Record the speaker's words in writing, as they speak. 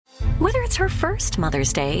Whether it's her first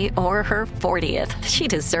Mother's Day or her 40th, she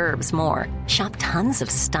deserves more. Shop tons of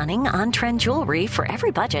stunning on-trend jewelry for every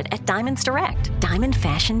budget at Diamonds Direct. Diamond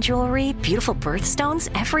fashion jewelry, beautiful birthstones,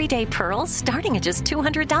 everyday pearls starting at just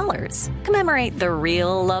 $200. Commemorate the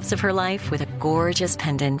real loves of her life with a gorgeous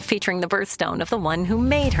pendant featuring the birthstone of the one who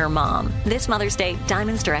made her mom. This Mother's Day,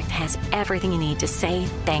 Diamonds Direct has everything you need to say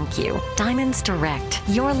thank you. Diamonds Direct.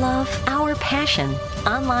 Your love, our passion.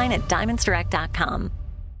 Online at diamondsdirect.com.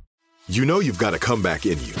 You know you've got a comeback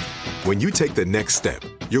in you. When you take the next step,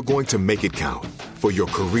 you're going to make it count. For your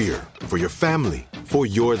career, for your family, for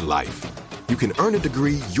your life. You can earn a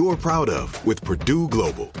degree you're proud of with Purdue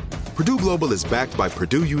Global. Purdue Global is backed by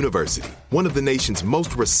Purdue University, one of the nation's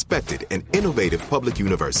most respected and innovative public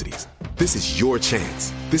universities. This is your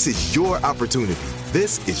chance. This is your opportunity.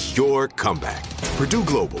 This is your comeback. Purdue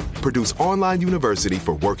Global, Purdue's online university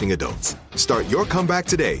for working adults. Start your comeback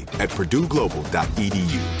today at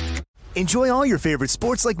purdueglobal.edu. Enjoy all your favorite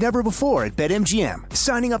sports like never before at BetMGM.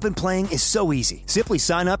 Signing up and playing is so easy. Simply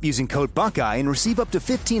sign up using code Buckeye and receive up to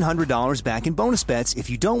 $1,500 back in bonus bets if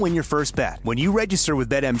you don't win your first bet. When you register with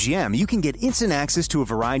BetMGM, you can get instant access to a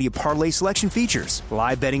variety of parlay selection features,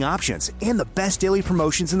 live betting options, and the best daily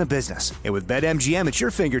promotions in the business. And with BetMGM at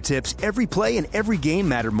your fingertips, every play and every game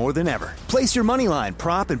matter more than ever. Place your moneyline,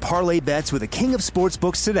 prop, and parlay bets with the king of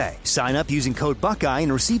sportsbooks today. Sign up using code Buckeye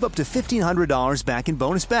and receive up to $1,500 back in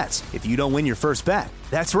bonus bets if you don't win your first bet.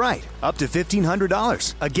 That's right, up to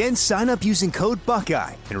 $1,500. Again, sign up using code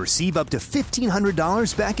Buckeye and receive up to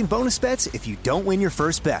 $1,500 back in bonus bets if you don't win your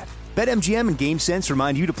first bet. BetMGM and GameSense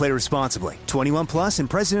remind you to play responsibly. 21 plus and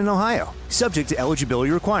present in Ohio. Subject to eligibility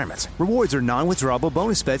requirements. Rewards are non-withdrawable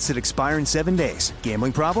bonus bets that expire in 7 days.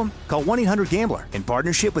 Gambling problem? Call 1-800-GAMBLER in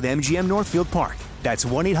partnership with MGM Northfield Park. That's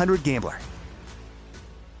 1-800-GAMBLER.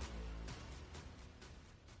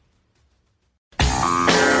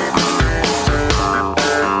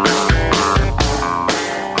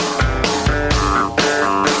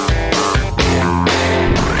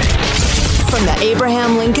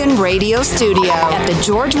 Abraham Lincoln Radio Studio at the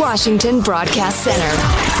George Washington Broadcast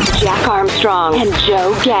Center. Jack Armstrong and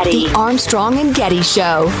Joe Getty. The Armstrong and Getty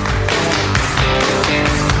Show.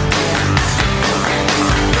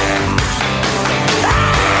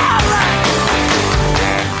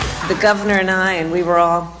 The governor and we were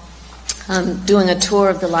all doing a tour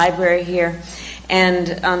of the library here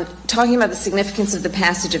and talking about the significance of the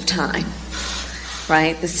passage of time,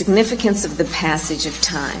 right? The significance of the passage of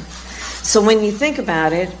time. So when you think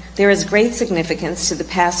about it, there is great significance to the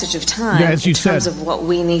passage of time in terms of what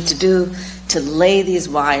we need to do to lay these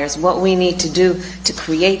wires, what we need to do to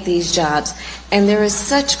create these jobs. And there is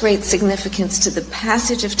such great significance to the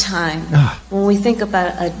passage of time when we think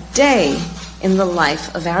about a day in the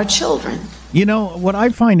life of our children. You know, what I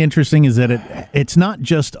find interesting is that it's not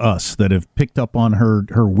just us that have picked up on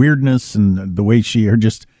her weirdness and the way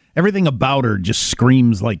just everything about her just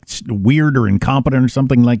screams like weird or incompetent or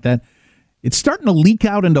something like that. It's starting to leak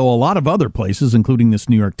out into a lot of other places, including this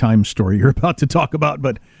New York Times story you're about to talk about.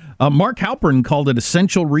 But Mark Halperin called it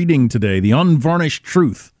essential reading today, the unvarnished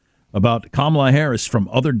truth about Kamala Harris from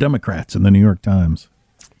other Democrats in the New York Times.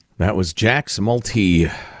 That was Jack's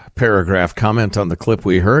multi-paragraph comment on the clip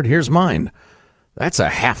we heard. Here's mine. That's a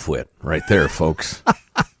half-wit right there, folks.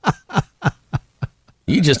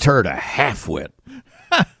 You just heard a half-wit.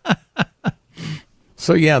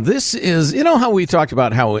 So, yeah, this is, you know how we talked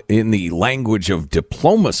about how in the language of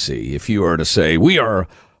diplomacy, if you were to say, we are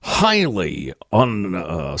highly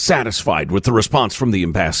unsatisfied with the response from the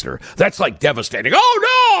ambassador, that's like devastating.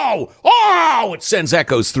 Oh, no! Oh, it sends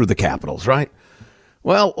echoes through the capitals, right?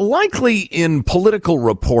 Well, likely in political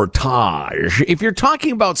reportage, if you're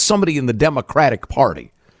talking about somebody in the Democratic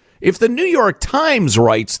Party, if the New York Times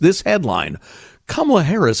writes this headline, Kamala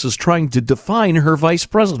Harris is trying to define her vice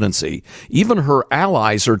presidency. Even her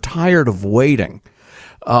allies are tired of waiting.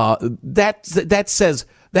 That says,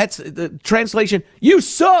 that's the translation, you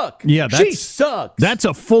suck. Yeah, she sucks. That's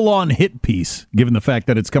a full-on hit piece, given the fact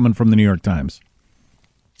that it's coming from the New York Times.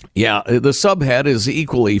 Yeah, the subhead is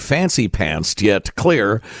equally fancy-pantsed yet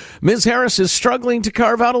clear. Ms. Harris is struggling to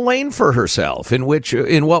carve out a lane for herself in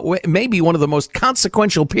what may be one of the most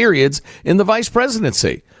consequential periods in the vice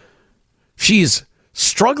presidency. She's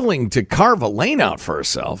struggling to carve a lane out for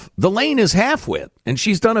herself. The lane is half-wit, and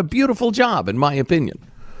she's done a beautiful job, in my opinion.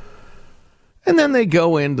 And then they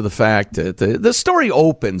go into the fact that the story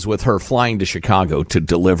opens with her flying to Chicago to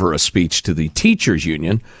deliver a speech to the teachers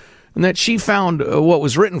union, and that she found what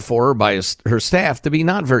was written for her by her staff to be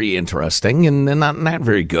not very interesting and not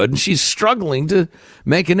very good, and she's struggling to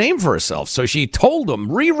make a name for herself. So she told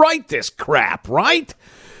them, rewrite this crap, right?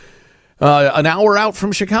 an hour out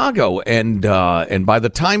from Chicago. And by the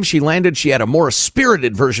time she landed, she had a more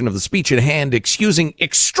spirited version of the speech in hand, excusing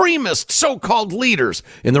extremist so-called leaders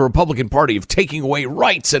in the Republican Party of taking away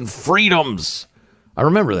rights and freedoms. I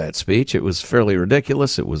remember that speech. It was fairly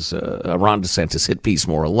ridiculous. It was a Ron DeSantis hit piece,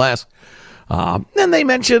 more or less. And they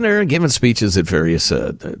mentioned her giving speeches at various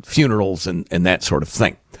funerals and that sort of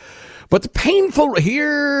thing. But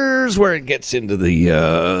here's where it gets into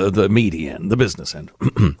the media end, the business end.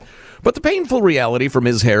 But the painful reality for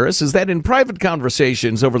Ms. Harris is that in private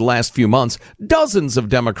conversations over the last few months, dozens of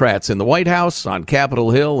Democrats in the White House, on Capitol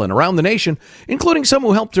Hill, and around the nation, including some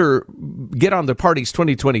who helped her get on the party's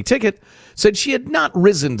 2020 ticket, said she had not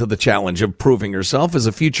risen to the challenge of proving herself as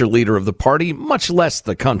a future leader of the party, much less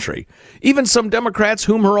the country. Even some Democrats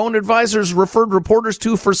whom her own advisors referred reporters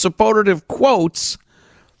to for supportive quotes,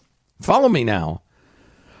 follow me now,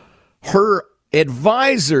 her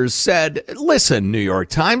advisors said, listen, New York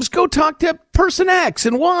Times, go talk to person X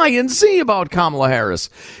and Y and Z about Kamala Harris.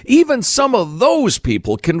 Even some of those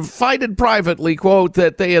people confided privately, quote,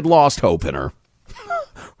 that they had lost hope in her.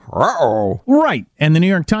 Uh-oh. Right. And the New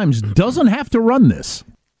York Times doesn't have to run this,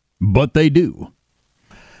 but they do.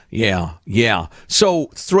 Yeah.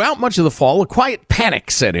 So throughout much of the fall, a quiet panic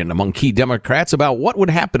set in among key Democrats about what would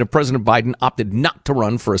happen if President Biden opted not to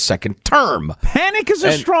run for a second term. Panic is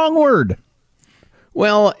a strong word.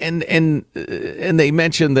 Well, and they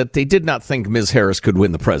mentioned that they did not think Ms. Harris could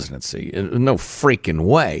win the presidency. No freaking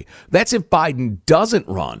way. That's if Biden doesn't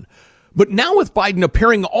run. But now with Biden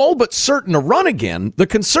appearing all but certain to run again, the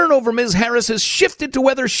concern over Ms. Harris has shifted to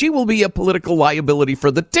whether she will be a political liability for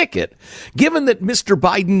the ticket. Given that Mr.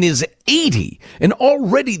 Biden is 80 and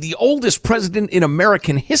already the oldest president in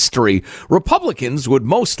American history, Republicans would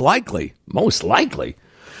most likely,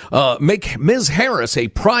 make Ms. Harris a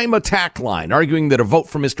prime attack line, arguing that a vote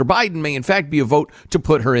for Mr. Biden may in fact be a vote to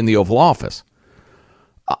put her in the Oval Office.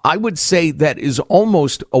 I would say that is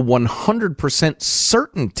almost a 100%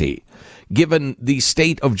 certainty, given the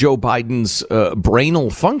state of Joe Biden's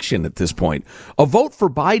brainal function at this point. A vote for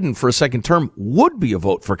Biden for a second term would be a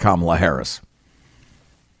vote for Kamala Harris.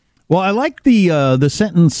 Well, I like the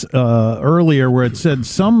sentence earlier where it said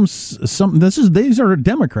these are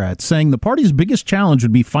Democrats saying the party's biggest challenge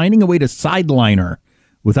would be finding a way to sideline her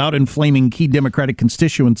without inflaming key Democratic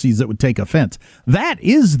constituencies that would take offense. That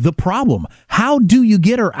is the problem. How do you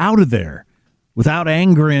get her out of there without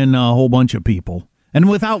angering a whole bunch of people and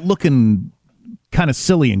without looking kind of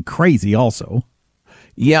silly and crazy also?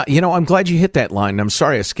 Yeah, I'm glad you hit that line. I'm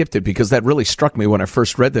sorry I skipped it because that really struck me when I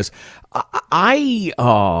first read this. I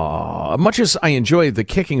much as I enjoy the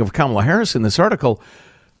kicking of Kamala Harris in this article,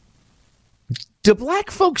 do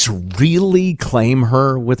black folks really claim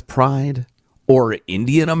her with pride? Or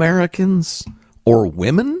Indian Americans? Or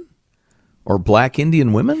women? Or black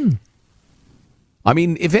Indian women? I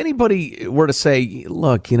mean, if anybody were to say,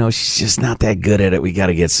 look, she's just not that good at it, we got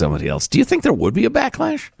to get somebody else, do you think there would be a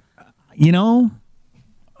backlash?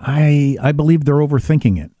 I believe they're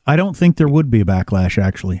overthinking it. I don't think there would be a backlash,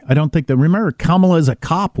 actually. I don't think that. Remember, Kamala as a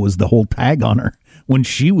cop was the whole tag on her when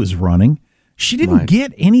she was running. She didn't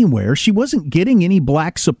get anywhere. She wasn't getting any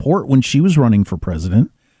black support when she was running for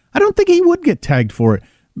president. I don't think he would get tagged for it.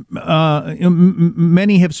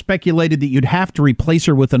 Many have speculated that you'd have to replace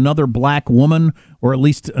her with another black woman or at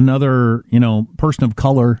least another, person of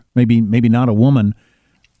color, maybe not a woman,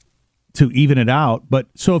 to even it out. But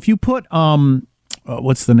so if you put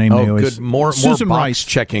what's the name they always... Good. More Susan box Rice.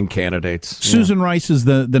 Checking candidates. Susan Rice is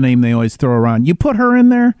the name they always throw around. You put her in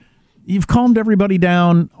there, you've calmed everybody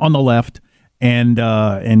down on the left, and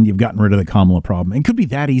you've gotten rid of the Kamala problem. It could be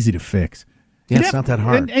that easy to fix. Yeah, it's not that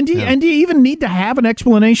hard. And do you even need to have an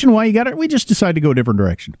explanation why you got it? We just decided to go a different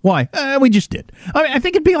direction. Why? We just did. I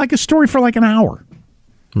think it'd be like a story for like an hour.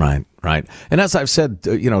 Right. And as I've said,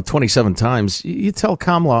 27 times, you tell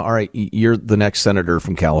Kamala, all right, you're the next senator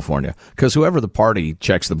from California, because whoever the party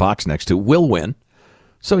checks the box next to will win.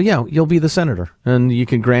 So, yeah, you'll be the senator, and you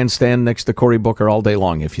can grandstand next to Cory Booker all day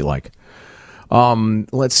long if you like.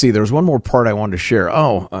 Let's see. There's one more part I wanted to share.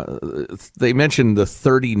 They mentioned the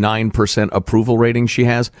 39% approval rating she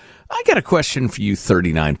has. I got a question for you,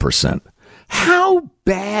 39%. How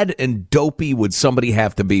bad and dopey would somebody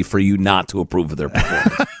have to be for you not to approve of their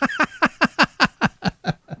performance?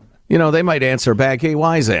 They might answer back, hey,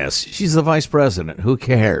 wise ass, she's the vice president. Who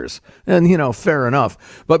cares? And, fair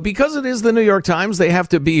enough. But because it is the New York Times, they have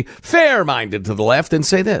to be fair-minded to the left and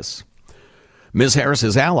say this. Ms.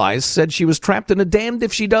 Harris's allies said she was trapped in a damned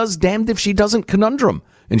if she does, damned if she doesn't conundrum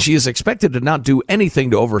and she is expected to not do anything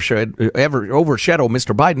to overshadow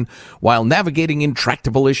Mr. Biden while navigating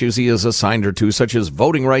intractable issues he has assigned her to, such as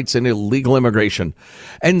voting rights and illegal immigration.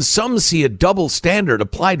 And some see a double standard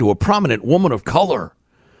applied to a prominent woman of color.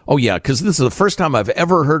 Oh, yeah, because this is the first time I've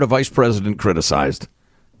ever heard a vice president criticized.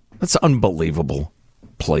 That's unbelievable.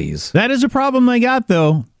 Please. That is a problem they got,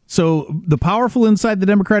 though. So the powerful inside the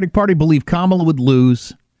Democratic Party believe Kamala would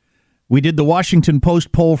lose. We did the Washington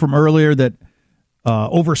Post poll from earlier that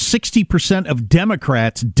over 60% of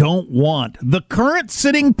Democrats don't want the current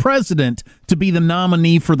sitting president to be the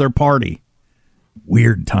nominee for their party.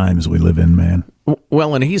 Weird times we live in, man.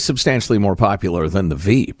 Well, and he's substantially more popular than the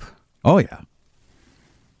Veep. Oh, yeah.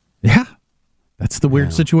 Yeah. That's the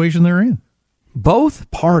weird situation they're in.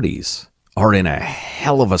 Both parties are in a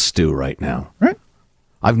hell of a stew right now. Right.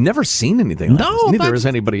 I've never seen anything like this. Neither has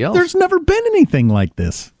anybody else. There's never been anything like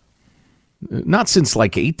this. Not since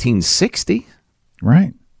like 1860.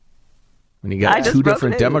 Right. When you got two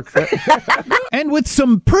different Democrats. And with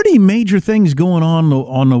some pretty major things going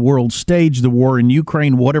on the world stage, the war in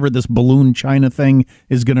Ukraine, whatever this balloon China thing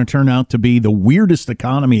is going to turn out to be, the weirdest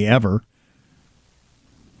economy ever.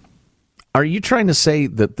 Are you trying to say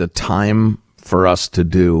that the time for us to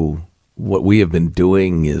do what we have been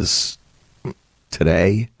doing is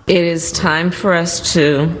today? It is time for us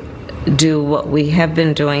to do what we have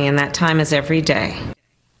been doing, and that time is every day.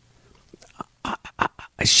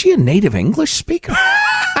 Is she a native English speaker?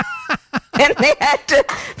 And they had to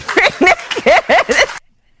bring the kids.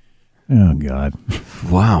 Oh, God.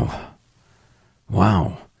 Wow.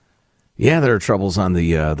 Yeah, there are troubles on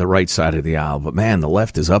the right side of the aisle, but man, the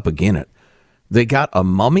left is up against it. They got a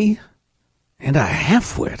mummy and a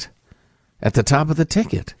half-wit at the top of the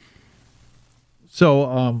ticket.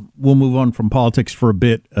 So we'll move on from politics for a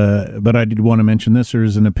bit, but I did want to mention this.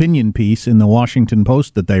 There's an opinion piece in the Washington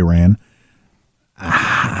Post that they ran.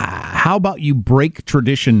 How about you break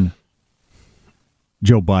tradition,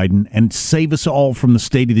 Joe Biden, and save us all from the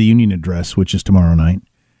State of the Union address, which is tomorrow night,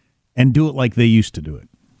 and do it like they used to do it.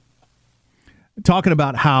 Talking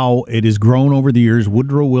about how it has grown over the years.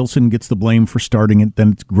 Woodrow Wilson gets the blame for starting it.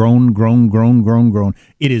 Then it's grown.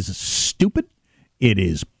 It is stupid. It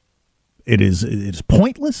is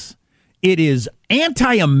pointless. It is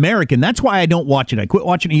anti-American. That's why I don't watch it. I quit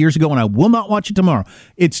watching it years ago, and I will not watch it tomorrow.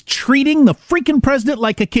 It's treating the freaking president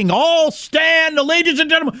like a king. All stand, ladies and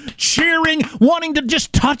gentlemen, cheering, wanting to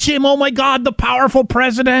just touch him. Oh, my God, the powerful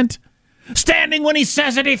president. Standing when he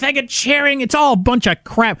says anything and cheering. It's all a bunch of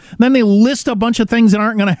crap. And then they list a bunch of things that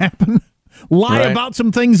aren't going to happen. Lie about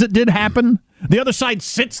some things that did happen. The other side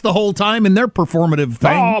sits the whole time in their performative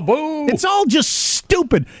thing. Oh, boo! It's all just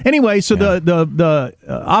stupid. Anyway, so the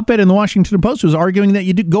op-ed in the Washington Post was arguing that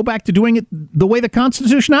you go back to doing it the way the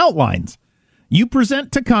Constitution outlines. You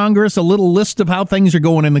present to Congress a little list of how things are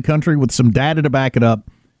going in the country with some data to back it up,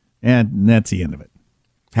 and that's the end of it.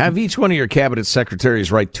 Have each one of your cabinet secretaries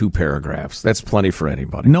write 2 paragraphs. That's plenty for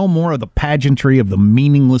anybody. No more of the pageantry of the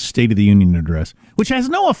meaningless State of the Union address, which has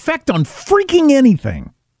no effect on freaking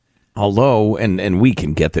anything. Although, and we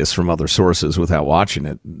can get this from other sources without watching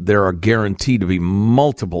it, there are guaranteed to be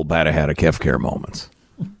multiple Bata-Haddock-Hefker moments.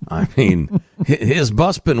 I mean, his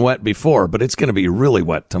bus been wet before, but it's going to be really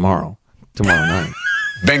wet tomorrow night.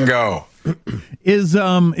 Bingo. Is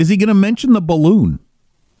he going to mention the balloon?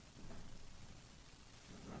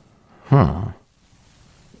 I'm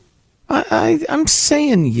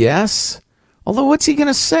saying yes. Although, what's he going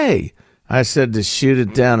to say? I said to shoot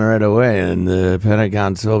it down right away, and the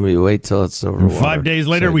Pentagon told me wait till it's over. 5 days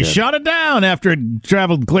later, we shot it down after it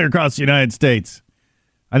traveled clear across the United States.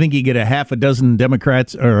 I think you get a half a dozen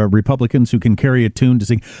Democrats or Republicans who can carry a tune to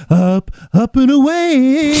sing "Up, Up and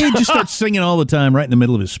Away." Just start singing all the time, right in the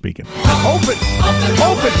middle of his speaking. Open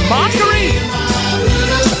mockery.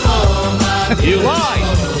 You lie.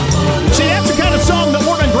 See, that's the kind of song that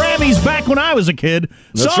won a Grammys back when I was a kid.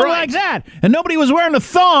 That's song right. like that. And nobody was wearing a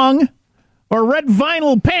thong or red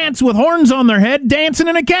vinyl pants with horns on their head dancing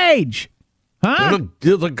in a cage. Huh?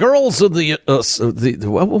 The girls of the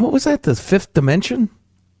what was that? The Fifth Dimension?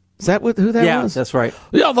 Is that who that was? Yeah, that's right.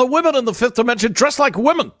 Yeah, the women in the Fifth Dimension dressed like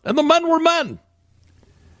women, and the men were men.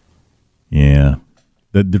 Yeah.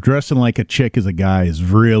 The dressing like a chick as a guy is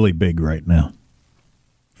really big right now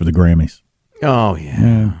for the Grammys. Oh,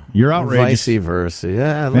 yeah. You're outrageous. Vice versa.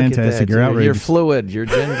 Yeah, look Fantastic. at that. You're outrageous. You're fluid. Your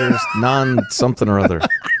gender's non-something or other.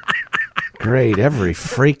 Great. Every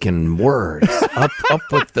freaking word. Up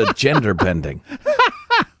with the gender bending.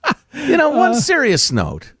 You know, one serious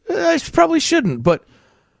note. I probably shouldn't, but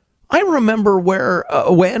I remember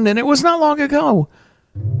when, and it was not long ago,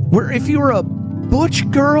 where if you were a butch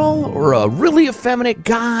girl or a really effeminate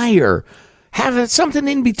guy or have something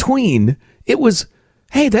in between. It was,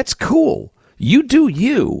 hey, that's cool. You do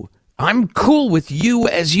you. I'm cool with you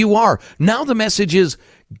as you are. Now the message is,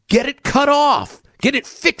 get it cut off. Get it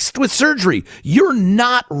fixed with surgery. You're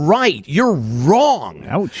not right. You're wrong.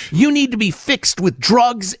 Ouch. You need to be fixed with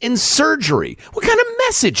drugs and surgery. What kind of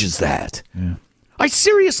message is that? Yeah. I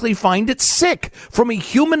seriously find it sick from a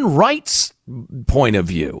human rights point of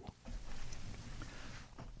view.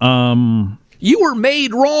 You were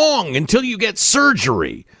made wrong until you get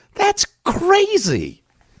surgery. That's crazy.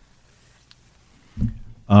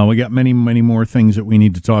 We got many, many more things that we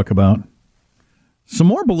need to talk about. Some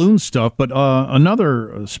more balloon stuff, but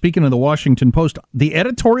speaking of the Washington Post, the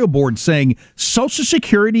editorial board saying Social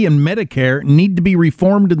Security and Medicare need to be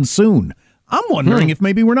reformed and soon. I'm wondering if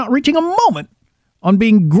maybe we're not reaching a moment on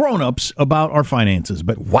being grown-ups about our finances.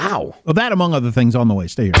 But wow. That, among other things, on the way.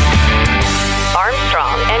 Stay here.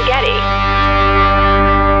 Armstrong and Getty.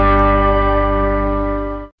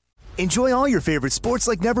 Enjoy all your favorite sports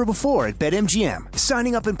like never before at BetMGM.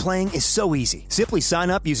 Signing up and playing is so easy. Simply sign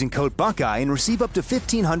up using code Buckeye and receive up to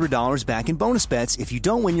 $1,500 back in bonus bets if you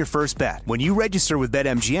don't win your first bet. When you register with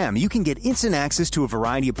BetMGM, you can get instant access to a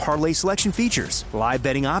variety of parlay selection features, live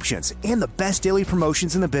betting options, and the best daily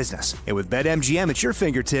promotions in the business. And with BetMGM at your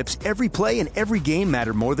fingertips, every play and every game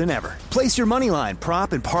matter more than ever. Place your moneyline,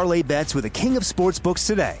 prop, and parlay bets with the king of sportsbooks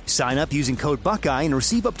today. Sign up using code Buckeye and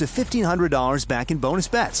receive up to $1,500 back in bonus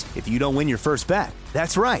bets if you don't win your first bet.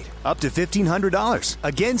 That's right, up to $1,500.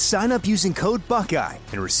 Again, sign up using code Buckeye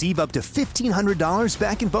and receive up to $1,500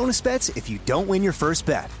 back in bonus bets if you don't win your first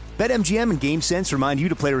bet. BetMGM and GameSense remind you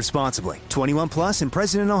to play responsibly. 21 plus and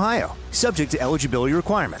present in Ohio. Subject to eligibility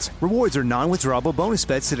requirements. Rewards are non-withdrawable bonus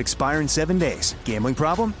bets that expire in 7 days. Gambling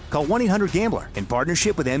problem? Call 1-800-GAMBLER in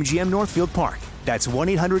partnership with MGM Northfield Park. That's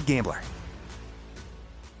 1-800-GAMBLER.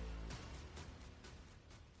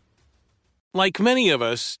 Like many of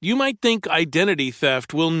us, you might think identity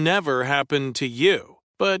theft will never happen to you.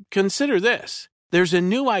 But consider this. There's a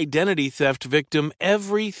new identity theft victim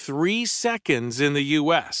every 3 seconds in the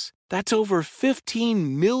U.S. That's over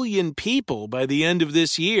 15 million people by the end of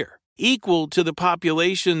this year, equal to the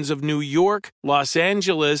populations of New York, Los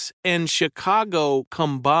Angeles, and Chicago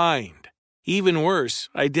combined. Even worse,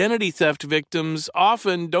 identity theft victims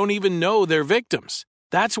often don't even know they're victims.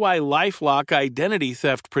 That's why LifeLock Identity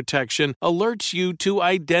Theft Protection alerts you to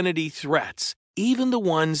identity threats, even the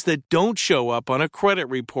ones that don't show up on a credit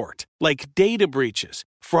report, like data breaches,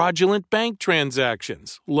 fraudulent bank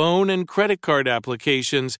transactions, loan and credit card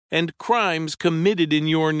applications, and crimes committed in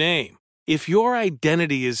your name. If your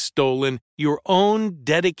identity is stolen, your own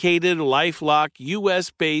dedicated LifeLock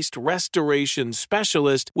U.S.-based restoration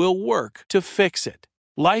specialist will work to fix it.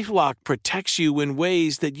 LifeLock protects you in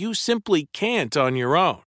ways that you simply can't on your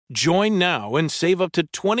own. Join now and save up to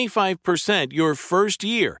 25% your first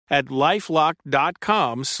year at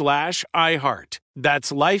LifeLock.com/iHeart.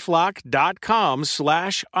 That's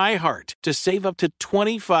LifeLock.com/iHeart to save up to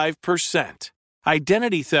 25%.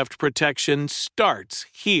 Identity theft protection starts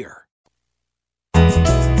here.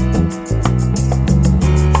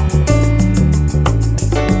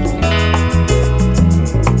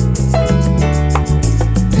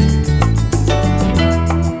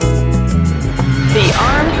 The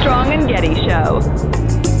Armstrong and Getty Show.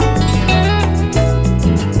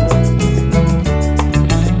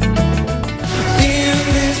 In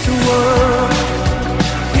this world,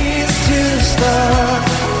 it's just us.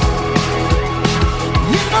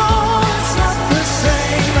 You know it's not the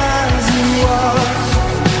same as it was.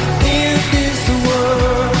 In this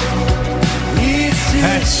world, it's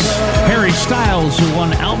just us. Harry Styles, who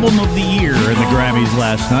won Album of the Year in the Grammys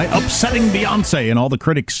last night, upsetting Beyonce in all the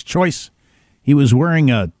critics' choice. He was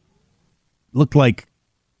wearing looked like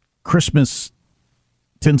Christmas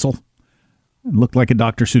tinsel. It looked like a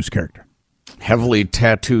Dr. Seuss character. Heavily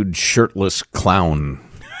tattooed, shirtless clown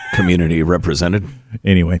community represented.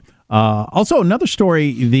 Anyway, also another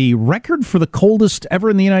story, the record for the coldest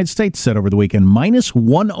ever in the United States set over the weekend, minus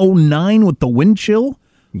 109 with the wind chill.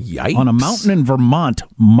 Yikes. On a mountain in Vermont,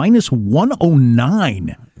 minus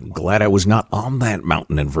 109. Glad I was not on that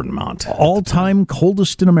mountain in Vermont. All-time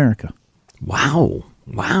coldest in America. Wow.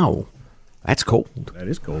 That's cold. That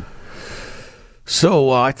is cold. So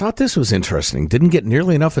I thought this was interesting. Didn't get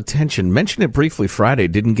nearly enough attention. Mentioned it briefly Friday.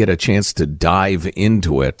 Didn't get a chance to dive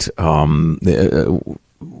into it. One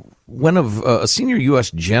of a senior U.S.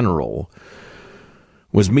 general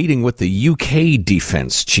was meeting with the UK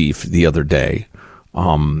defense chief the other day.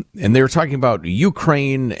 And they were talking about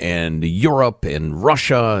Ukraine and Europe and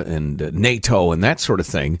Russia and NATO and that sort of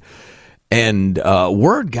thing. And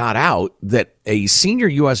word got out that a senior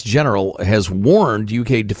U.S. general has warned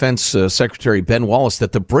UK Defense Secretary Ben Wallace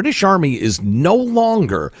that the British Army is no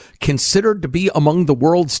longer considered to be among the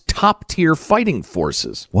world's top-tier fighting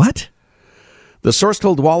forces. What? The source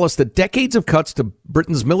told Wallace that decades of cuts to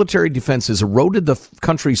Britain's military defenses eroded the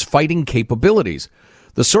country's fighting capabilities.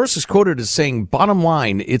 The source is quoted as saying, bottom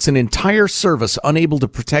line, it's an entire service unable to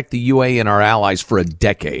protect the UA and our allies for a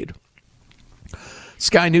decade.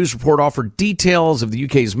 Sky News report offered details of the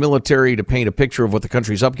UK's military to paint a picture of what the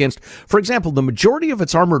country's up against. For example, the majority of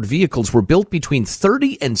its armored vehicles were built between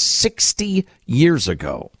 30 and 60 years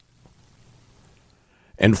ago.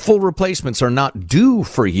 And full replacements are not due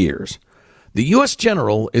for years. The U.S.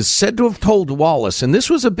 general is said to have told Wallace, and this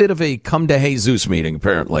was a bit of a come to Jesus meeting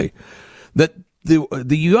apparently, that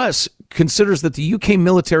the U.S. considers that the UK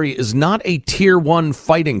military is not a tier 1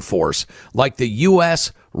 fighting force like the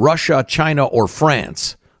U.S., Russia, China, or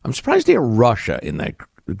France. I'm surprised they have Russia in that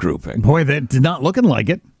grouping. Boy, that did not looking like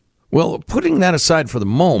it. Well, putting that aside for the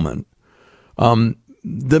moment,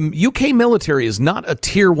 the UK military is not a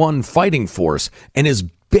tier 1 fighting force and is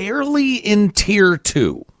barely in tier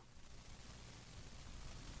 2.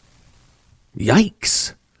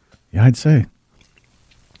 Yikes. Yeah, I'd say.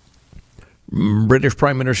 British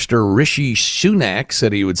Prime Minister Rishi Sunak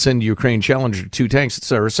said he would send Ukraine Challenger 2 tanks,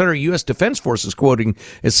 etc. Senator U.S. Defense Forces quoting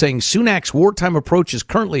is saying Sunak's wartime approach is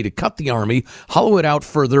currently to cut the army, hollow it out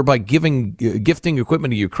further by gifting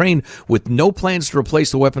equipment to Ukraine with no plans to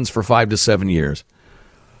replace the weapons for 5 to 7 years.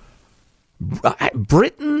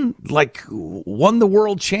 Britain, won the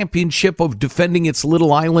world championship of defending its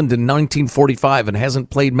little island in 1945 and hasn't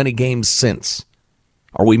played many games since.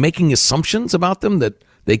 Are we making assumptions about them that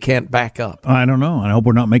they can't back up? I don't know. I hope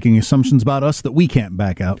we're not making assumptions about us that we can't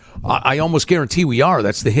back up. I almost guarantee we are.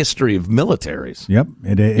 That's the history of militaries. Yep.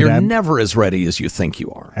 You're never as ready as you think you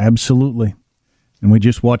are. Absolutely. And we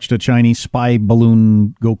just watched a Chinese spy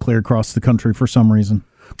balloon go clear across the country for some reason.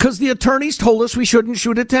 Because the attorneys told us we shouldn't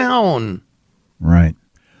shoot it down. Right.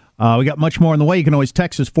 We got much more on the way. You can always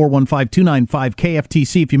text us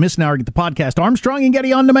 415-295-KFTC. If you miss an hour, get the podcast Armstrong and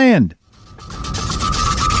Getty On Demand.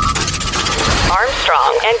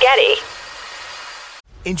 Armstrong and Getty.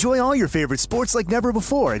 Enjoy all your favorite sports like never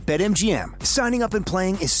before at BetMGM. Signing up and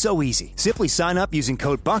playing is so easy. Simply sign up using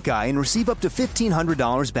code Buckeye and receive up to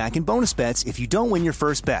 $1,500 back in bonus bets if you don't win your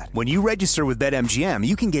first bet. When you register with BetMGM,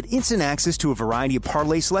 you can get instant access to a variety of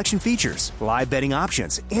parlay selection features, live betting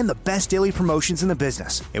options, and the best daily promotions in the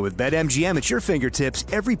business. And with BetMGM at your fingertips,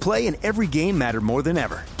 every play and every game matter more than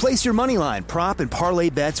ever. Place your moneyline, prop, and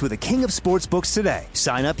parlay bets with the king of sportsbooks today.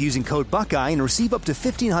 Sign up using code Buckeye and receive up to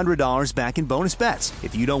 $1,500 back in bonus bets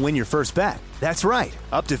if you don't win your first bet. That's right,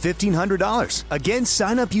 up to $1,500. Again,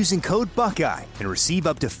 sign up using code Buckeye and receive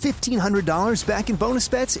up to $1,500 back in bonus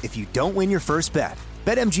bets if you don't win your first bet.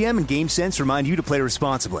 BetMGM and GameSense remind you to play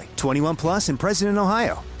responsibly. 21 plus and present in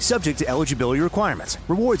Ohio. Subject to eligibility requirements.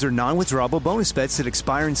 Rewards are non-withdrawable bonus bets that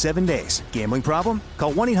expire in 7 days. Gambling problem?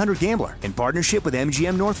 Call 1-800-GAMBLER in partnership with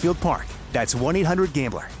MGM Northfield Park. That's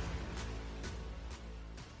 1-800-GAMBLER.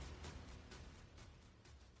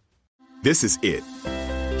 This is it.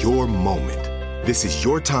 Your moment. This is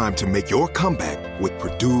your time to make your comeback with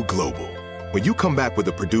Purdue Global. When you come back with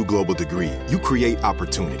a Purdue Global degree, you create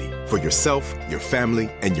opportunity for yourself, your family,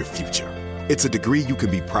 and your future. It's a degree you can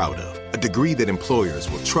be proud of, a degree that employers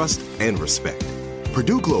will trust and respect.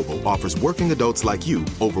 Purdue Global offers working adults like you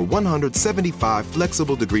over 175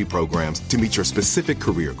 flexible degree programs to meet your specific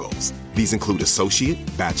career goals. These include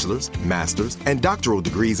associate, bachelor's, master's, and doctoral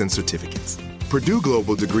degrees and certificates. Purdue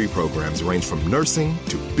Global degree programs range from nursing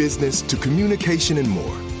to business to communication and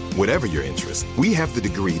more. Whatever your interest, we have the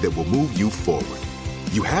degree that will move you forward.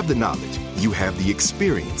 You have the knowledge, you have the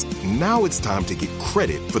experience. Now it's time to get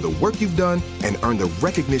credit for the work you've done and earn the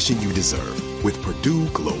recognition you deserve with Purdue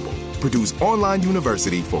Global, Purdue's online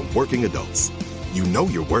university for working adults. You know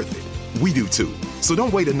you're worth it. We do too. So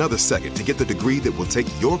don't wait another second to get the degree that will take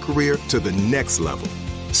your career to the next level.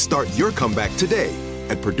 Start your comeback today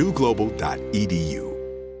at purdueglobal.edu.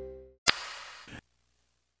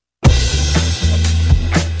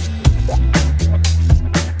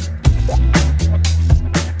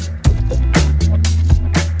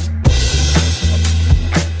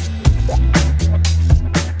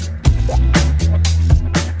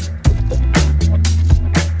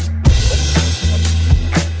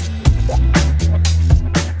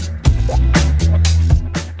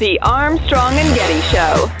 The Armstrong and Getty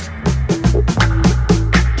Show.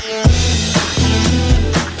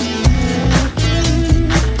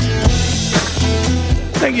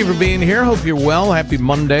 Thank you for being here. Hope you're well. Happy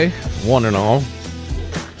Monday, one and all.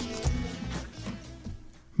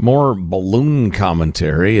 More balloon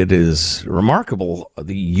commentary. It is remarkable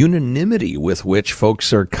the unanimity with which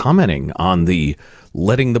folks are commenting on the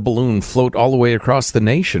letting the balloon float all the way across the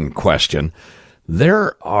nation question.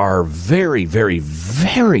 There are very, very,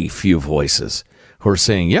 very few voices who are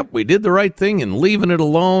saying, yep, we did the right thing and leaving it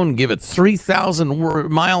alone, give it 3,000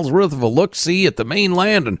 miles worth of a look-see at the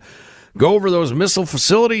mainland and go over those missile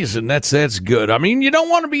facilities, and that's good. I mean, you don't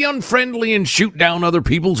want to be unfriendly and shoot down other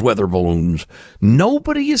people's weather balloons.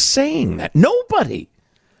 Nobody is saying that. Nobody.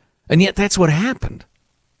 And yet that's what happened.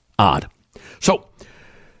 Odd. So,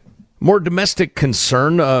 more domestic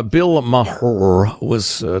concern. Bill Maher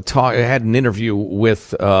had an interview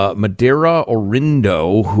with Madeira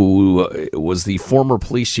Orindo, who was the former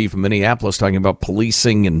police chief of Minneapolis, talking about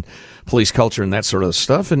policing and police culture and that sort of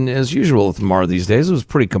stuff. And as usual with Maher these days, it was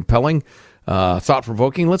pretty compelling,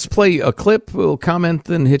 thought-provoking. Let's play a clip. We'll comment,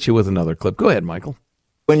 then hit you with another clip. Go ahead, Michael.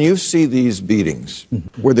 When you see these beatings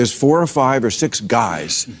where there's 4 or 5 or 6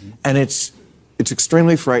 guys, and it's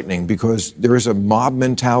extremely frightening because there is a mob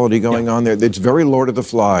mentality going on there. It's very Lord of the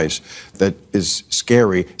Flies that is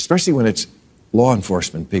scary, especially when it's law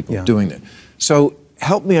enforcement people doing it. So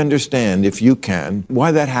help me understand, if you can,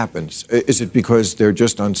 why that happens. Is it because they're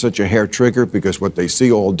just on such a hair trigger because what they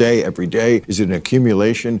see all day, every day? Is it an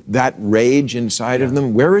accumulation? That rage inside of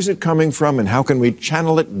them, where is it coming from and how can we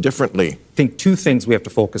channel it differently? I think 2 things we have to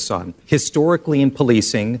focus on. Historically in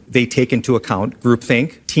policing, they take into account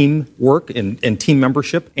groupthink, teamwork, and team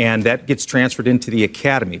membership, and that gets transferred into the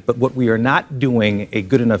academy. But what we are not doing a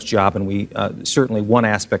good enough job, and we certainly one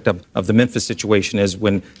aspect of the Memphis situation is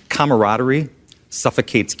when camaraderie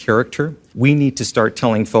suffocates character. We need to start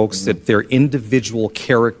telling folks that their individual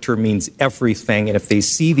character means everything, and if they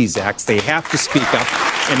see these acts, they have to speak up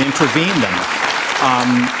and intervene them.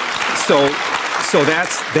 So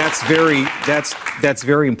that's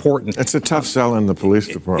very important. It's a tough sell in the police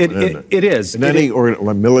department, isn't it? It is. In any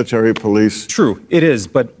military police. True, it is,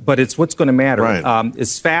 but it's what's going to matter. Right.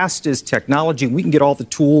 As fast as technology, we can get all the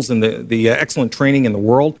tools and the excellent training in the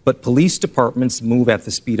world, but police departments move at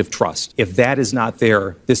the speed of trust. If that is not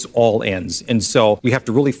there, this all ends. And so we have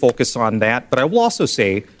to really focus on that. But I will also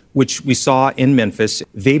say, which we saw in Memphis,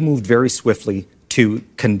 they moved very swiftly to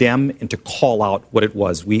condemn and to call out what it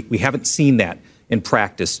was. We haven't seen that in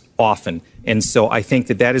practice often. And so I think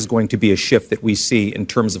that is going to be a shift that we see in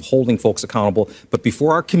terms of holding folks accountable. But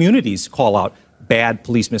before our communities call out bad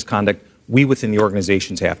police misconduct, we within the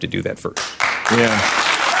organizations have to do that first.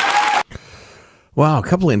 Yeah. Wow, a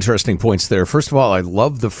couple of interesting points there. First of all, I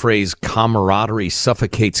love the phrase camaraderie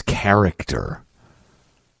suffocates character.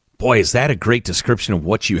 Boy, is that a great description of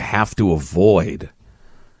what you have to avoid.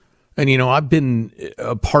 And, you know, I've been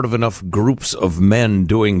a part of enough groups of men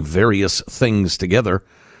doing various things together,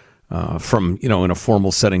 from, you know, in a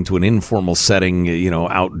formal setting to an informal setting, you know,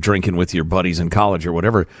 out drinking with your buddies in college or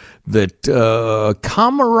whatever, that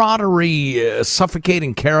camaraderie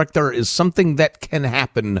suffocating character is something that can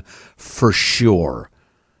happen for sure.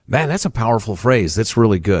 Man, that's a powerful phrase. That's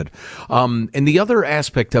really good. And the other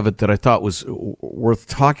aspect of it that I thought was worth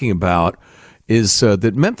talking about is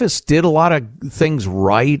that Memphis did a lot of things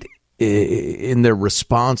right in their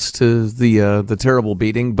response to the terrible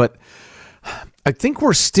beating, but I think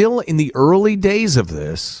we're still in the early days of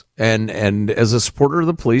this, and as a supporter of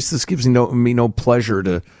the police, this gives me no pleasure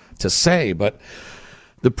to say, but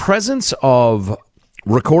the presence of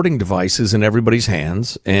recording devices in everybody's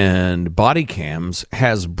hands and body cams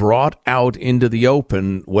has brought out into the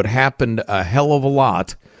open what happened a hell of a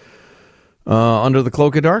lot under the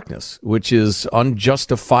cloak of darkness, which is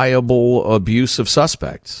unjustifiable abuse of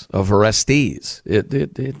suspects, of arrestees.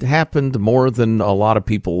 It happened more than a lot of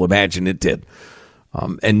people imagine it did.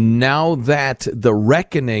 And now that the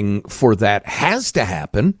reckoning for that has to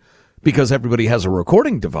happen, because everybody has a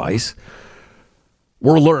recording device,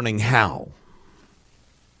 we're learning how.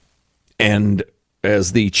 And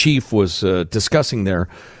as the chief was discussing there,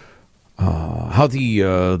 how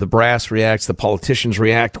the brass reacts, the politicians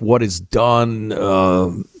react, what is done,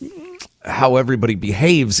 how everybody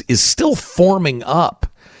behaves is still forming up.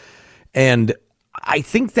 And I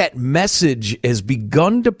think that message has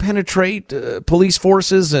begun to penetrate police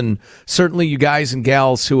forces, and certainly you guys and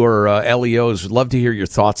gals who are LEOs would love to hear your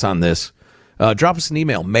thoughts on this. Drop us an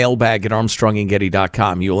email,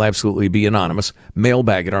 mailbag@armstrongandgetty.com. You will absolutely be anonymous,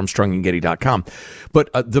 mailbag@armstrongandgetty.com.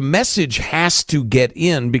 But the message has to get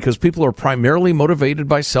in, because people are primarily motivated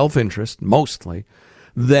by self-interest, mostly,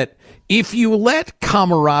 that if you let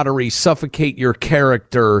camaraderie suffocate your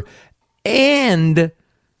character and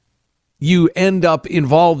you end up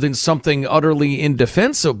involved in something utterly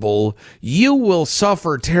indefensible, you will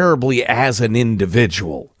suffer terribly as an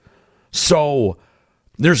individual. So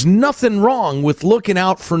There's nothing wrong with looking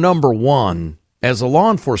out for number one as a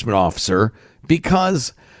law enforcement officer,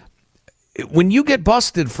 because when you get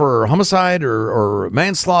busted for homicide or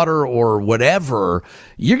manslaughter or whatever,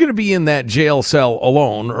 you're going to be in that jail cell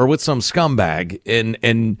alone or with some scumbag,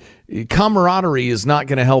 and camaraderie is not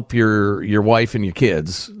going to help your wife and your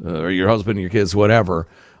kids or your husband and your kids, whatever,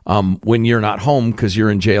 when you're not home because you're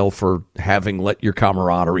in jail for having let your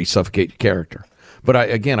camaraderie suffocate your character. But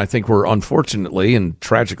I think we're unfortunately and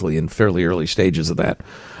tragically in fairly early stages of that.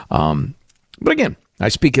 But again, I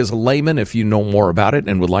speak as a layman. If you know more about it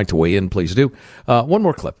and would like to weigh in, please do. One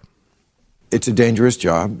more clip. It's a dangerous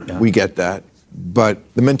job. Yeah. We get that. But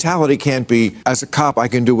the mentality can't be, as a cop, I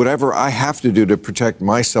can do whatever I have to do to protect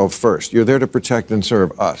myself first. You're there to protect and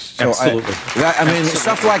serve us. So Absolutely. Absolutely.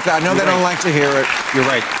 Stuff like that. I know they don't like to hear it. You're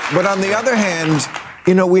right. But on the other hand,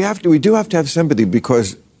 we do have to have sympathy,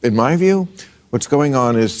 because, in my view, what's going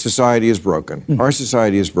on is society is broken. Mm-hmm. Our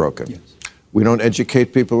society is broken. Yes. We don't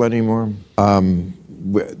educate people anymore.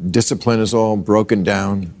 Discipline is all broken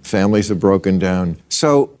down. Families are broken down.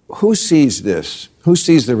 So who sees this? Who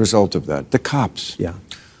sees the result of that? The cops. Yeah.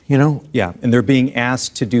 Yeah, and they're being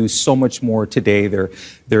asked to do so much more today.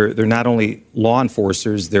 They're not only law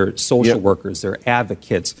enforcers, they're social workers, they're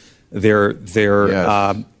advocates, they're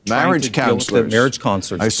marriage counselors. Marriage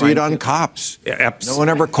counselors. I see it on cops. Yeah, no one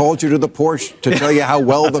ever called you to the porch to tell you how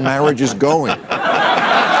well the marriage is going.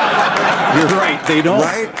 You're right. They don't.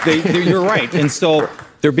 Right? You're right. And so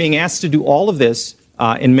they're being asked to do all of this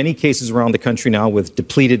in many cases around the country now with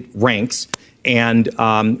depleted ranks, and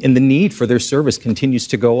the need for their service continues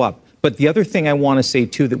to go up. But the other thing I want to say,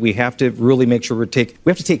 too, that we have to really make sure we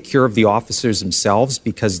have to take care of the officers themselves,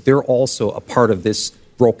 because they're also a part of this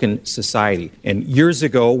broken society. And years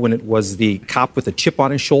ago, when it was the cop with a chip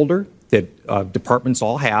on his shoulder that departments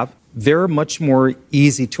all have, they're much more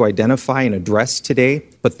easy to identify and address today.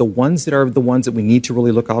 But the ones that are the ones that we need to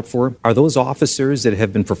really look out for are those officers that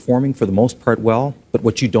have been performing for the most part well. But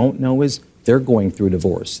what you don't know is they're going through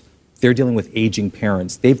divorce. They're dealing with aging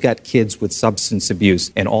parents. They've got kids with substance abuse.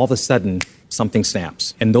 And all of a sudden, something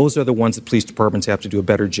snaps. And those are the ones that police departments have to do a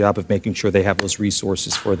better job of making sure they have those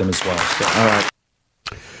resources for them as well. So, all right.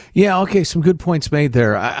 Yeah, okay, some good points made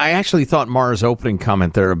there. I actually thought Mara's opening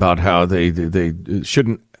comment there about how they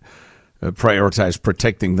shouldn't prioritize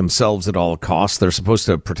protecting themselves at all costs. They're supposed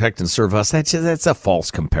to protect and serve us. That's a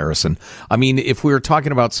false comparison. I mean, if we were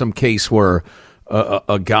talking about some case where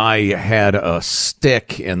a guy had a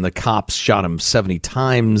stick and the cops shot him 70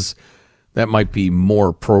 times, that might be more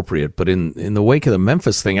appropriate. But in the wake of the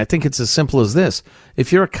Memphis thing, I think it's as simple as this.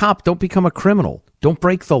 If you're a cop, don't become a criminal. Don't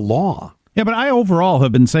break the law. Yeah, but I overall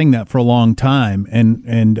have been saying that for a long time,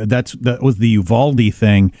 and that was the Uvalde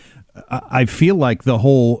thing. I feel like the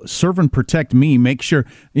whole serve and protect me, make sure,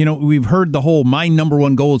 we've heard the whole my number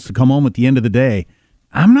one goal is to come home at the end of the day.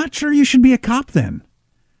 I'm not sure you should be a cop then.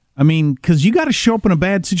 I mean, because you got to show up in a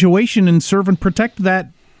bad situation and serve and protect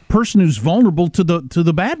that person who's vulnerable to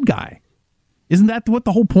the bad guy. Isn't that what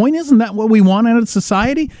the whole point is? Isn't that what we want out of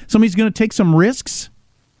society? Somebody's going to take some risks?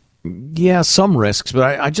 Yeah, some risks,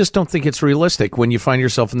 but I just don't think it's realistic when you find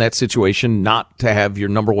yourself in that situation not to have your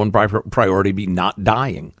number one priority be not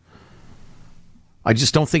dying. I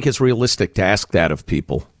just don't think it's realistic to ask that of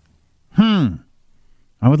people. I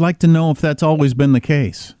would like to know if that's always been the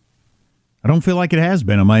case. I don't feel like it has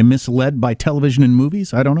been. Am I misled by television and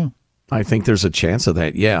movies? I don't know. I think there's a chance of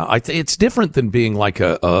that, yeah. It's different than being like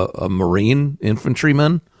a Marine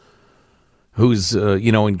infantryman who's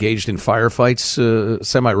engaged in firefights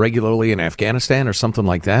semi-regularly in Afghanistan or something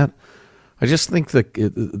like that. I just think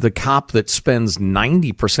the cop that spends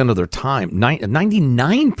 90% of their time,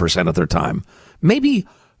 99% of their time, maybe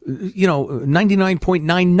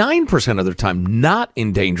 99.99% of their time not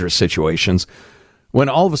in dangerous situations, when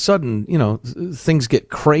all of a sudden, things get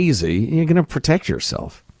crazy, you're going to protect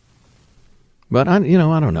yourself. But I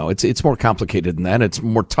don't know. It's more complicated than that. It's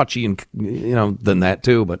more touchy and than that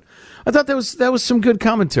too. But I thought that was some good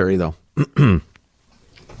commentary though.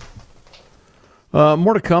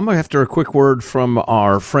 More to come after a quick word from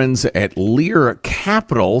our friends at Lear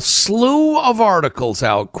Capital. Slew of articles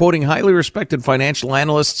out quoting highly respected financial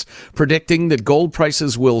analysts predicting that gold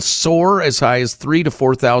prices will soar as high as $3,000 to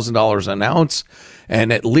 $4,000 an ounce.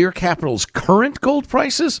 And at Lear Capital's current gold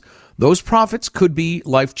prices, those profits could be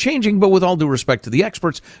life-changing, but with all due respect to the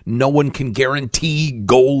experts, no one can guarantee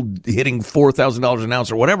gold hitting $4,000 an ounce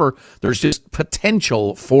or whatever. There's just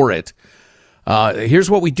potential for it. Here's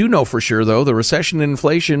what we do know for sure, though. The recession and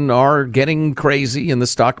inflation are getting crazy, and the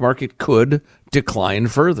stock market could decline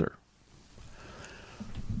further.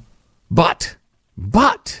 But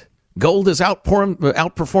Gold has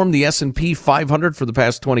outperformed the S&P 500 for the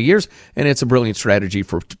past 20 years, and it's a brilliant strategy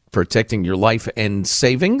for protecting your life and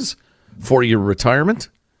savings for your retirement.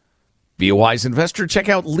 Be a wise investor. Check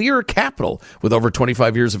out Lear Capital. With over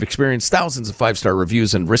 25 years of experience, thousands of 5-star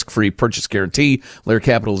reviews, and risk-free purchase guarantee, Lear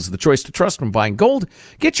Capital is the choice to trust when buying gold.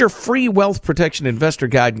 Get your free wealth protection investor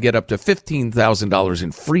guide and get up to $15,000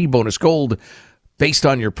 in free bonus gold based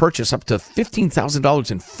on your purchase, up to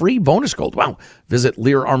 $15,000 in free bonus gold. Wow. Visit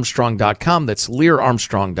LearArmstrong.com. That's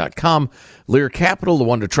LearArmstrong.com. Lear Capital, the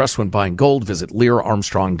one to trust when buying gold. Visit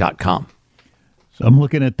LearArmstrong.com. So I'm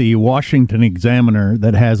looking at the Washington Examiner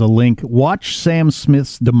that has a link. Watch Sam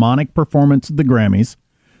Smith's demonic performance at the Grammys,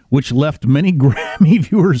 which left many Grammy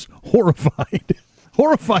viewers horrified.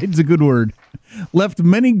 Horrified's a good word. Left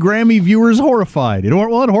many Grammy viewers horrified. It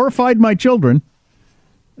horrified my children.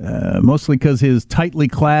 Mostly because his tightly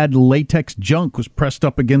clad latex junk was pressed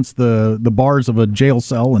up against the bars of a jail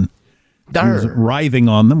cell and he was writhing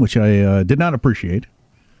on them, which I did not appreciate.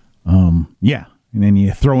 Yeah, and then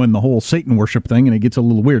you throw in the whole Satan worship thing and it gets a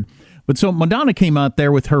little weird. But so Madonna came out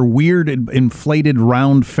there with her weird inflated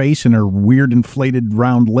round face and her weird inflated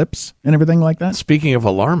round lips and everything like that. Speaking of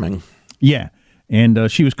alarming. Yeah.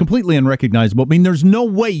 And she was completely unrecognizable. I mean, there's no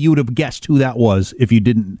way you would have guessed who that was if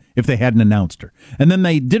they hadn't announced her. And then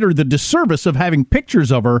they did her the disservice of having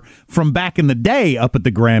pictures of her from back in the day up at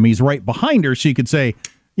the Grammys right behind her, so you could say,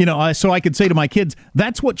 so I could say to my kids,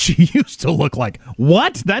 that's what she used to look like.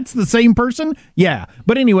 What? That's the same person? Yeah.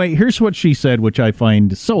 But anyway, here's what she said, which I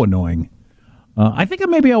find so annoying. I think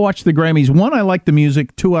maybe I'll watch the Grammys. 1, I like the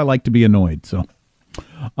music. 2, I like to be annoyed. So.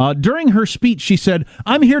 During her speech, she said,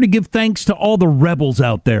 "I'm here to give thanks to all the rebels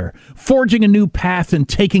out there, forging a new path and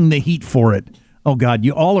taking the heat for it." Oh, God,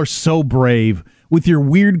 you all are so brave with your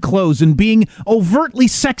weird clothes and being overtly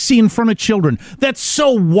sexy in front of children. That's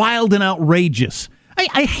so wild and outrageous.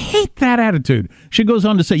 I hate that attitude. She goes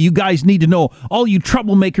on to say, "You guys need to know, all you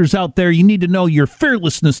troublemakers out there, you need to know your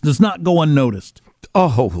fearlessness does not go unnoticed."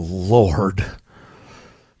 Oh, Lord.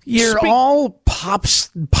 You're all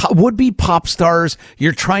would-be pop stars.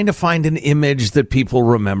 You're trying to find an image that people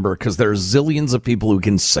remember because there's zillions of people who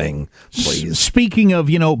can sing, please. Speaking of,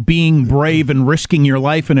 being brave and risking your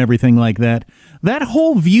life and everything like that, that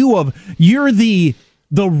whole view of you're the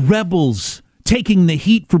rebels taking the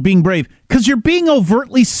heat for being brave because you're being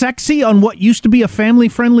overtly sexy on what used to be a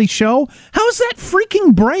family-friendly show? How is that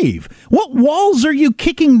freaking brave? What walls are you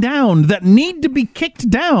kicking down that need to be kicked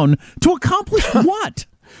down to accomplish what?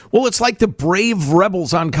 Well, it's like the brave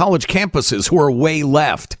rebels on college campuses who are way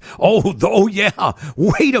left. Oh yeah,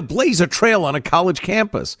 way to blaze a trail on a college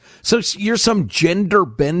campus. So you're some gender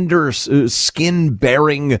bender,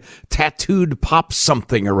 skin-bearing, tattooed pop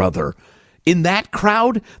something or other. In that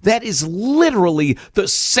crowd, that is literally the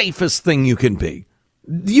safest thing you can be.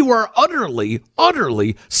 You are utterly,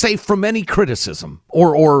 utterly safe from any criticism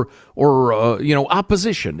or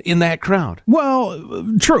opposition in that crowd. Well,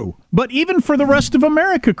 true. But even for the rest of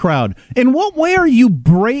America crowd, in what way are you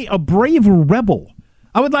a brave rebel?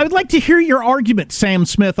 I would like to hear your argument, Sam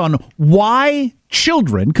Smith, on why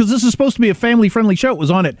children, because this is supposed to be a family-friendly show. It was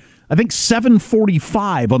on at, I think,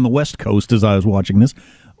 7:45 on the West Coast as I was watching this.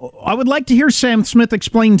 I would like to hear Sam Smith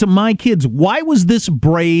explain to my kids, why was this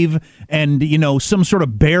brave and, some sort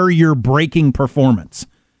of barrier-breaking performance?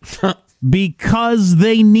 Because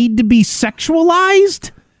they need to be sexualized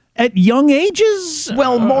at young ages?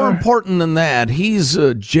 Well, more important than that, he's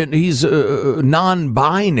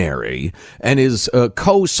non-binary, and his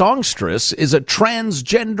co-songstress is a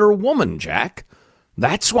transgender woman, Jack.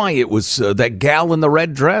 That's why it was that gal in the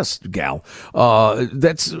red dress, gal.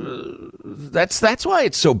 That's why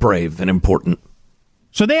it's so brave and important.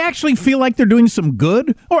 So they actually feel like they're doing some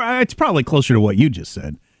good? Or it's probably closer to what you just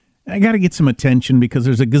said. I got to get some attention because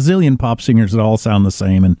there's a gazillion pop singers that all sound the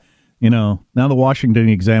same. And, now the Washington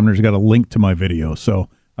Examiner's got a link to my video. So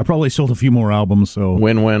I probably sold a few more albums. So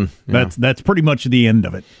win-win. Yeah. That's pretty much the end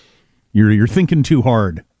of it. You're thinking too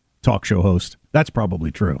hard, talk show host. That's probably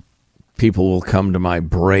true. People will come to my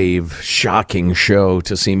brave, shocking show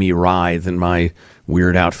to see me writhe in my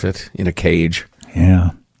weird outfit in a cage.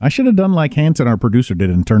 Yeah. I should have done like Hanson, our producer,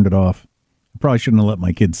 did and turned it off. I probably shouldn't have let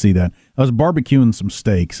my kids see that. I was barbecuing some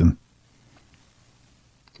steaks and...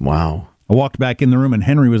 Wow. I walked back in the room and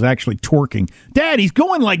Henry was actually twerking. Dad, he's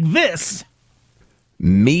going like this!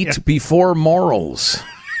 Meat before morals.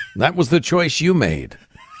 That was the choice you made.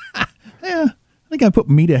 Yeah, I think I put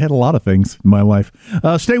meat ahead of a lot of things in my life.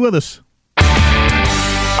 Stay with us.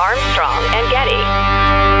 Armstrong and Getty.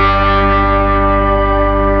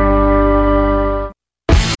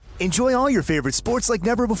 Enjoy all your favorite sports like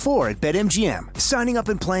never before at BetMGM. Signing up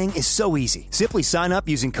and playing is so easy. Simply sign up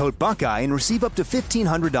using code Buckeye and receive up to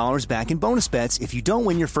 $1,500 back in bonus bets if you don't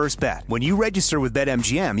win your first bet. When you register with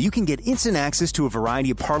BetMGM, you can get instant access to a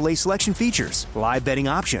variety of parlay selection features, live betting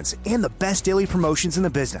options, and the best daily promotions in the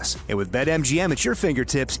business. And with BetMGM at your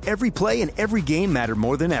fingertips, every play and every game matter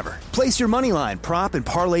more than ever. Place your moneyline, prop, and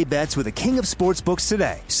parlay bets with the king of sportsbooks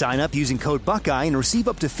today. Sign up using code Buckeye and receive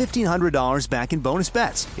up to $1,500 back in bonus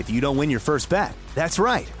bets if you don't win your first bet. That's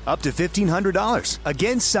right, up to $1,500.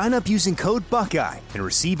 Again, sign up using code Buckeye and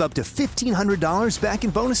receive up to $1,500 back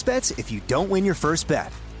in bonus bets if you don't win your first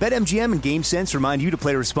bet. BetMGM and GameSense remind you to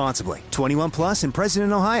play responsibly. 21 plus and present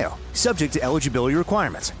in Ohio. Subject to eligibility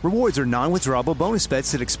requirements. Rewards are non-withdrawable bonus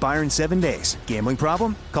bets that expire in 7 days. Gambling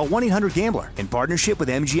problem? Call 1-800-GAMBLER in partnership with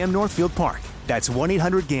MGM Northfield Park. That's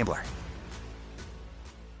 1-800-GAMBLER.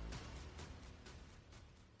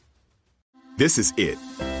 This is it.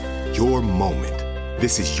 Your moment.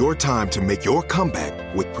 This is your time to make your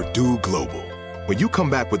comeback with Purdue Global. When you come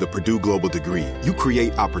back with a Purdue Global degree, you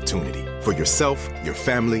create opportunity for yourself, your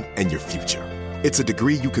family, and your future. It's a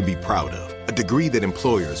degree you can be proud of, a degree that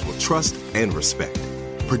employers will trust and respect.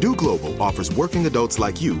 Purdue Global offers working adults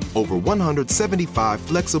like you over 175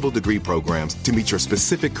 flexible degree programs to meet your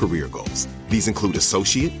specific career goals. These include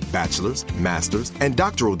associate, bachelor's, master's, and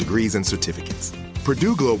doctoral degrees and certificates.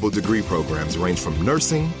 Purdue Global degree programs range from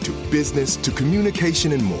nursing to business to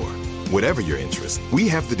communication and more. Whatever your interest, we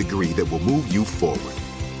have the degree that will move you forward.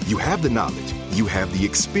 You have the knowledge, you have the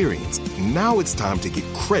experience. Now it's time to get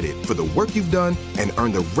credit for the work you've done and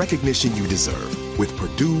earn the recognition you deserve with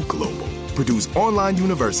Purdue Global, Purdue's online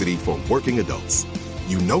university for working adults.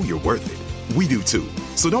 You know you're worth it. We do too.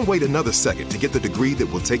 So don't wait another second to get the degree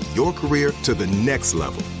that will take your career to the next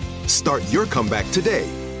level. Start your comeback today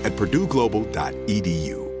at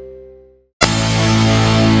purdueglobal.edu.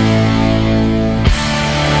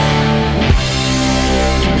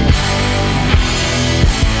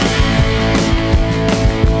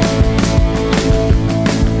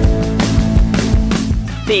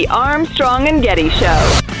 The Armstrong and Getty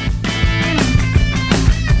Show.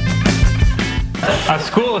 A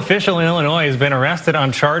school official in Illinois has been arrested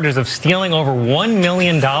on charges of stealing over $1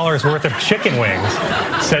 million worth of chicken wings.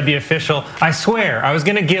 Said the official, "I swear, I was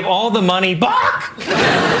going to give all the money back."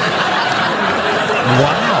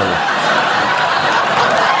 Wow.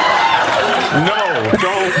 No,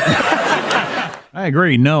 don't. I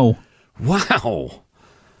agree, no. Wow.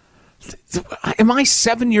 Am I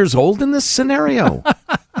 7 years old in this scenario?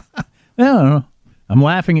 I don't know. I'm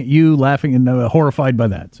laughing at you, laughing and horrified by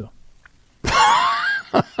that, so.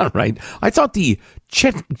 All right. I thought the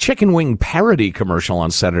chicken wing parody commercial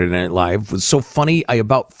on Saturday Night Live was so funny I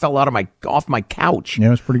about fell off my couch. Yeah, it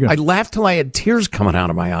was pretty good. I laughed till I had tears coming out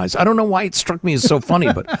of my eyes. I don't know why it struck me as so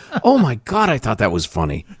funny, but oh my God, I thought that was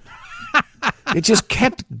funny. It just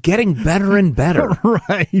kept getting better and better.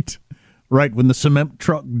 Right. Right, when the cement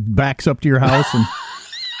truck backs up to your house and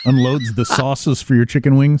unloads the sauces for your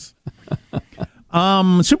chicken wings.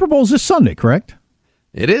 Super Bowl's this Sunday, correct?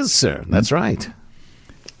 It is, sir. That's right.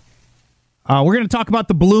 We're going to talk about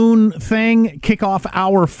the balloon thing, kickoff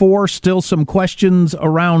hour 4. Still some questions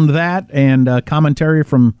around that and commentary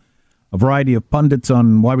from a variety of pundits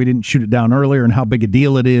on why we didn't shoot it down earlier and how big a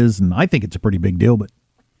deal it is. And I think it's a pretty big deal, but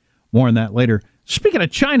more on that later. Speaking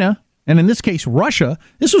of China, and in this case Russia,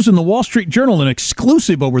 this was in the Wall Street Journal, an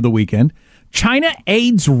exclusive over the weekend. China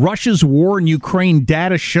aids Russia's war in Ukraine,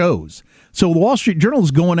 data shows. So the Wall Street Journal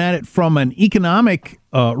is going at it from an economic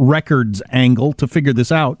records angle to figure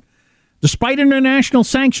this out. Despite international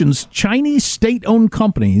sanctions, Chinese state-owned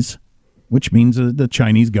companies, which means the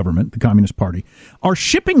Chinese government, the Communist Party, are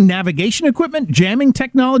shipping navigation equipment, jamming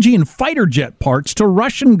technology, and fighter jet parts to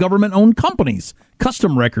Russian government-owned companies,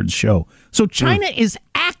 custom records show. So China is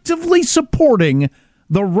actively supporting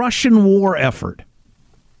the Russian war effort.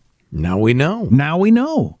 Now we know. Now we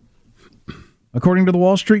know, according to the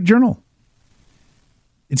Wall Street Journal.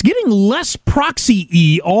 It's getting less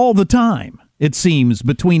proxy-y all the time, it seems,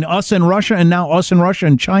 between us and Russia, and now us and Russia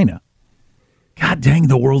and China. God dang,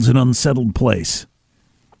 the world's an unsettled place.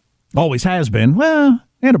 Always has been. Well,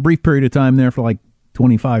 I had a brief period of time there for like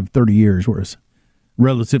 25, 30 years where it's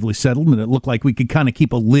relatively settled, and it looked like we could kind of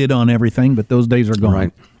keep a lid on everything, but those days are gone.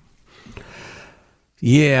 Right.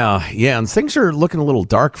 Yeah, and things are looking a little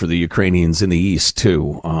dark for the Ukrainians in the east,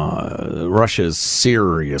 too. Russia is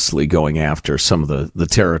seriously going after some of the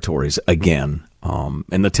territories again,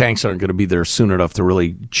 and the tanks aren't going to be there soon enough to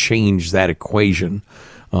really change that equation.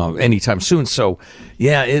 anytime soon. So,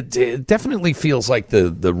 yeah, it definitely feels like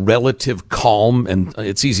the relative calm, and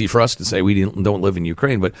it's easy for us to say we don't live in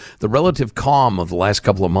Ukraine, but the relative calm of the last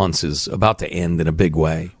couple of months is about to end in a big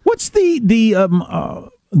way. What's the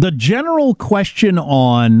general question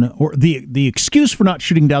on, or the excuse for not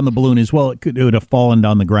shooting down the balloon is, well, it would have fallen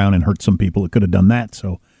down the ground and hurt some people. It could have done that.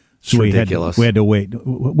 So ridiculous. We had to wait.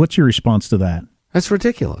 What's your response to that? That's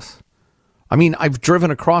ridiculous. I mean, I've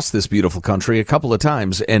driven across this beautiful country a couple of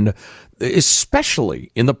times, and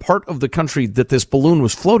especially in the part of the country that this balloon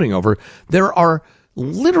was floating over, there are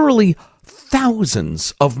literally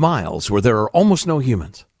thousands of miles where there are almost no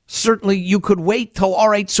humans. Certainly, you could wait till, all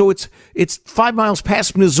right, so it's 5 miles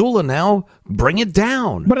past Missoula now, bring it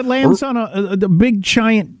down. But it lands on a big,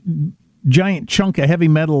 giant chunk of heavy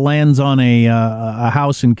metal lands on a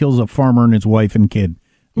house and kills a farmer and his wife and kid.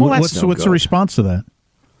 Well, what's the response to that?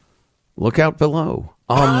 Look out below.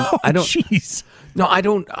 I don't. Jeez. No, I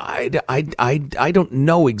don't. I don't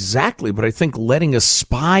know exactly, but I think letting a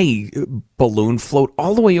spy balloon float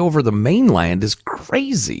all the way over the mainland is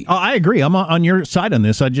crazy. I agree. I'm on your side on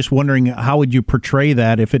this. I'm just wondering, how would you portray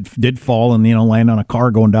that if it did fall and land on a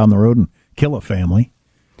car going down the road and kill a family?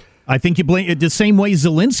 I think you blame it the same way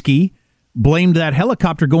Zelensky blamed that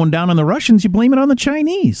helicopter going down on the Russians. You blame it on the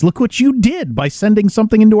Chinese. Look what you did by sending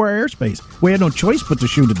something into our airspace. We had no choice but to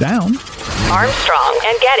shoot it down. Armstrong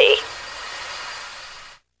and Getty.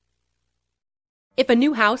 If a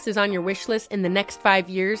new house is on your wish list in the next 5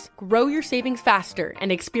 years, grow your savings faster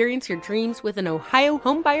and experience your dreams with an Ohio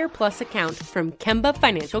Homebuyer Plus account from Kemba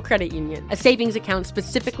Financial Credit Union. A savings account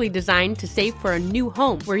specifically designed to save for a new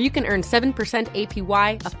home, where you can earn 7%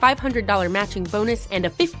 APY, a $500 matching bonus, and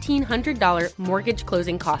a $1,500 mortgage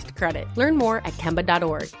closing cost credit. Learn more at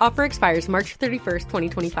Kemba.org. Offer expires March 31st,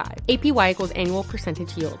 2025. APY equals annual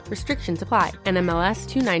percentage yield. Restrictions apply. NMLS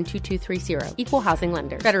 292230. Equal housing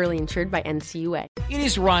lender. Federally insured by NCUA. It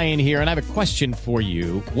is Ryan here, and I have a question for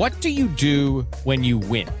you. What do you do when you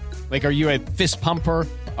win? Like, are you a fist pumper,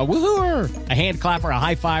 a woohooer, a hand clapper, a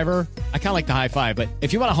high fiver? I kind of like the high five, but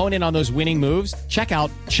if you want to hone in on those winning moves, check out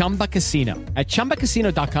Chumba Casino. At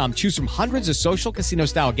ChumbaCasino.com, choose from hundreds of social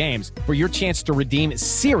casino-style games for your chance to redeem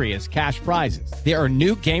serious cash prizes. There are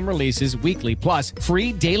new game releases weekly, plus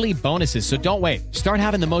free daily bonuses, so don't wait. Start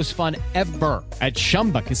having the most fun ever at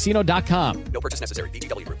ChumbaCasino.com. No purchase necessary.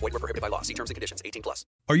 VGW. Void where prohibited by law. See terms and conditions. 18+.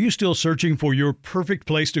 Are you still searching for your perfect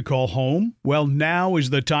place to call home? Well, now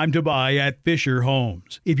is the time to buy at Fisher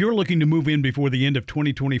Homes. If you're looking to move in before the end of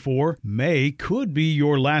 2024, May could be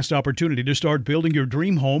your last opportunity to start building your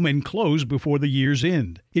dream home and close before the year's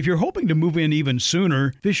end. If you're hoping to move in even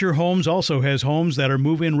sooner, Fisher Homes also has homes that are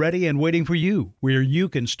move-in ready and waiting for you, where you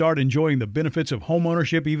can start enjoying the benefits of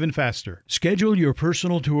homeownership even faster. Schedule your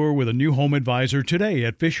personal tour with a new home advisor today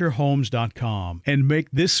at FisherHomes.com and make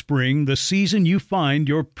this spring the season you find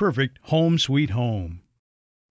your perfect home sweet home.